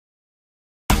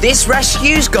This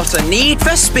rescue's got a need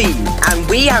for speed, and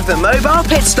we have the mobile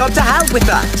pit stop to help with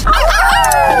that.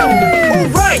 All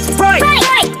right.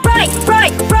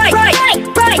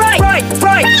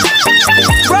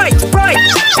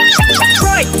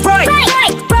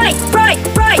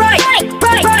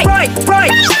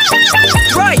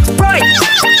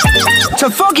 To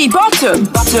foggy bottom.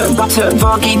 Butter,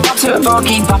 foggy, butter,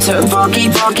 foggy, butter, foggy,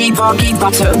 foggy, foggy,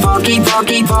 butter, foggy,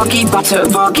 foggy, foggy, butter,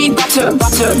 foggy, butter,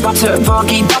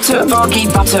 foggy, butter, foggy,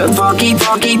 butter, foggy,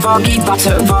 foggy, foggy,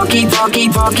 butter, foggy, foggy,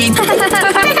 foggy.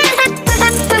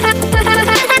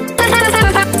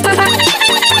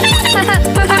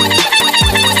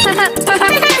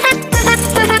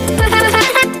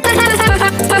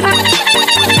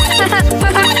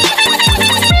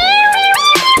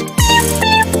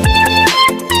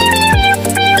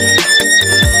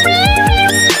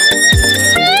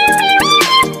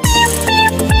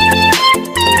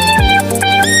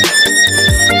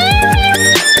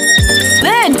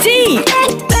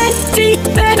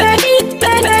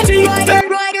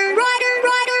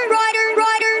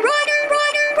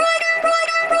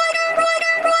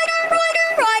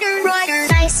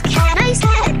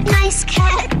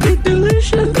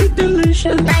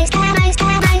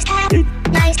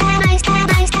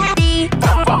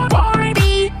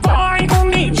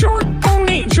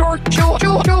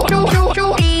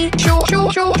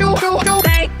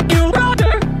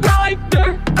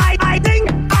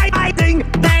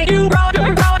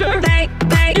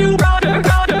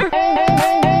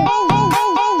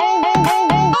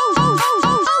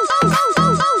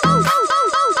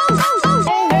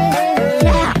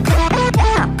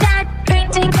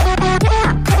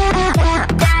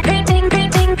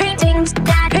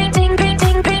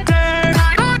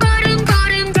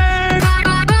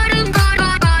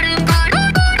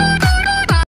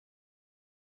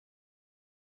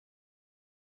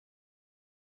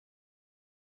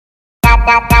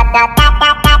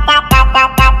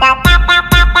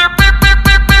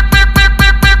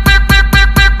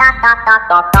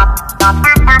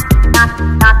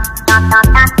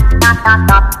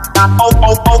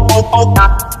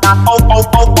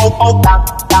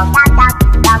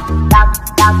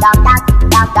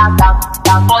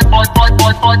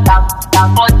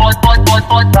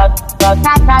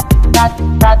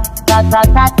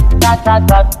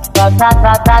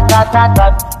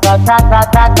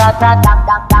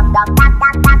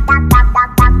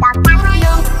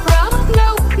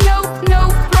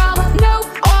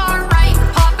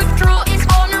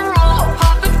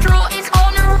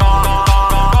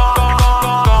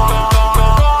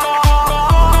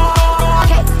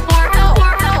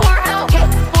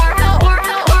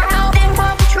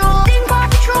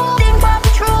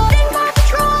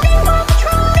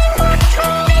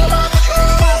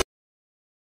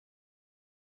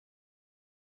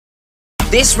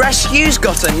 This rescue's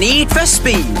got a need for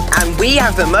speed, and we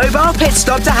have the mobile pit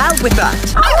stop to help with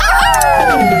that. All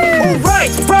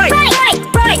right.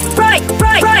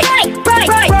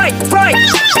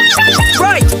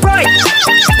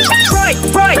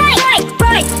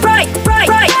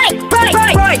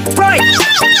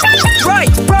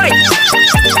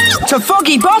 To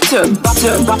foggy bottom.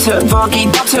 Butter, foggy,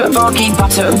 butter, foggy,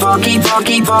 butter, foggy,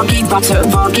 foggy, foggy, butter,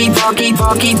 foggy, foggy,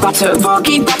 foggy, butter,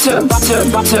 foggy, butter,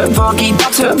 foggy,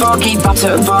 butter, foggy,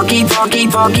 butter, foggy, foggy,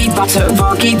 foggy, butter,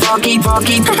 foggy, foggy,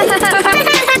 foggy.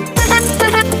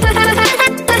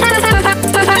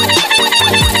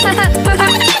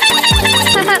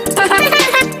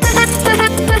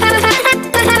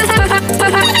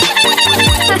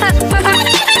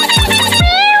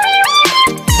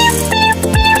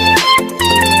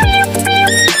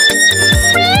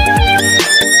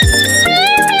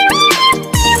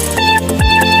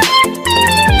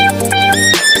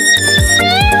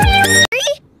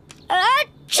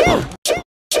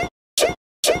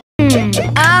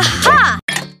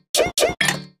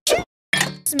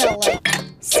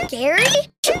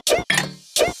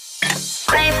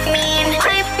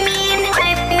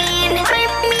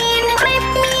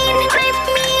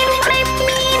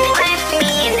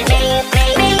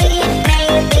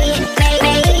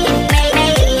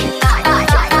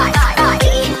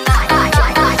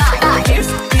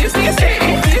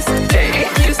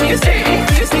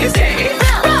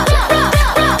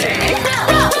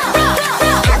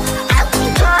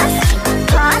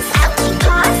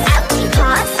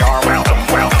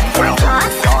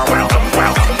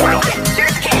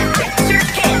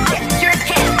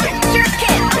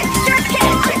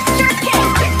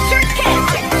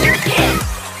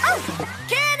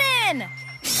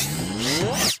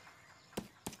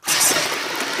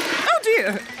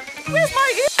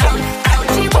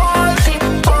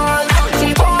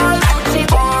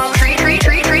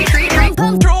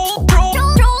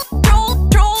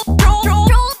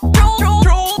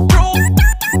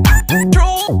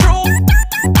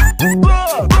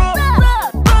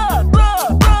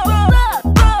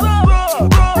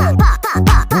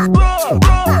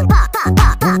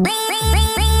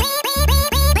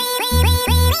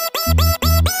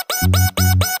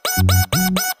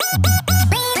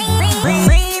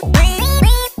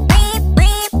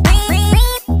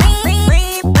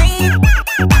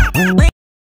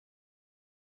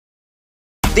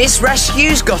 This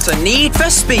rescue's got a need for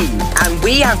speed, and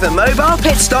we have the mobile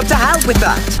pit stop to help with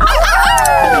that.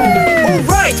 All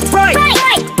right.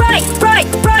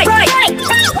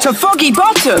 To Foggy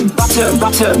Bottom.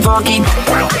 Bottom, Foggy.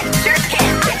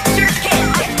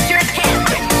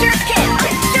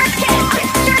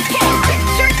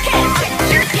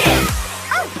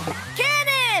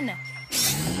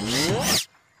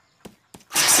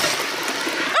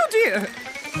 Oh dear,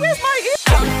 where's my ear?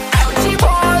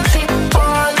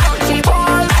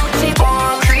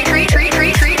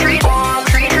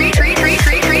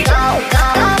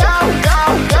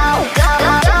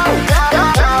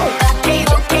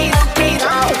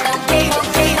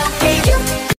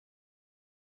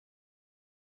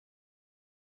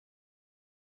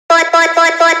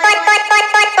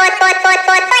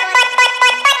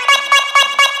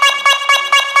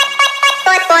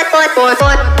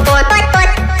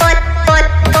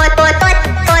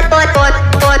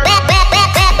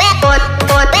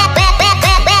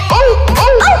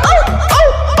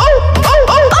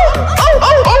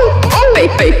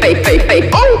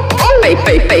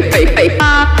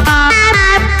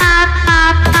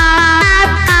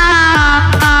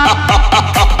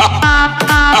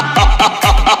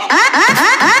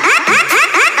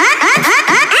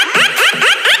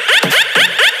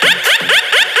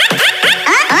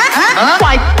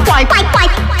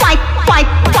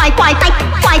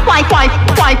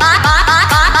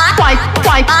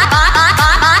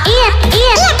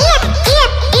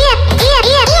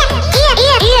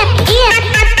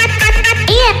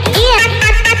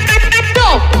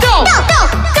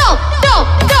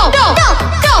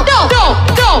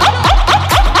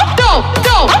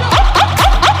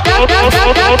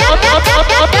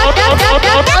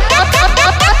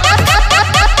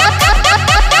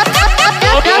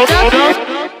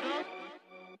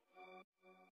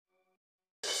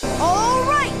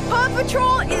 Alright, Paw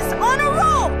Patrol is on a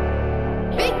roll!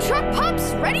 Big truck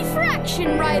pups ready for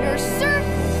action, Ryder, sir!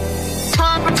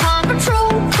 Paw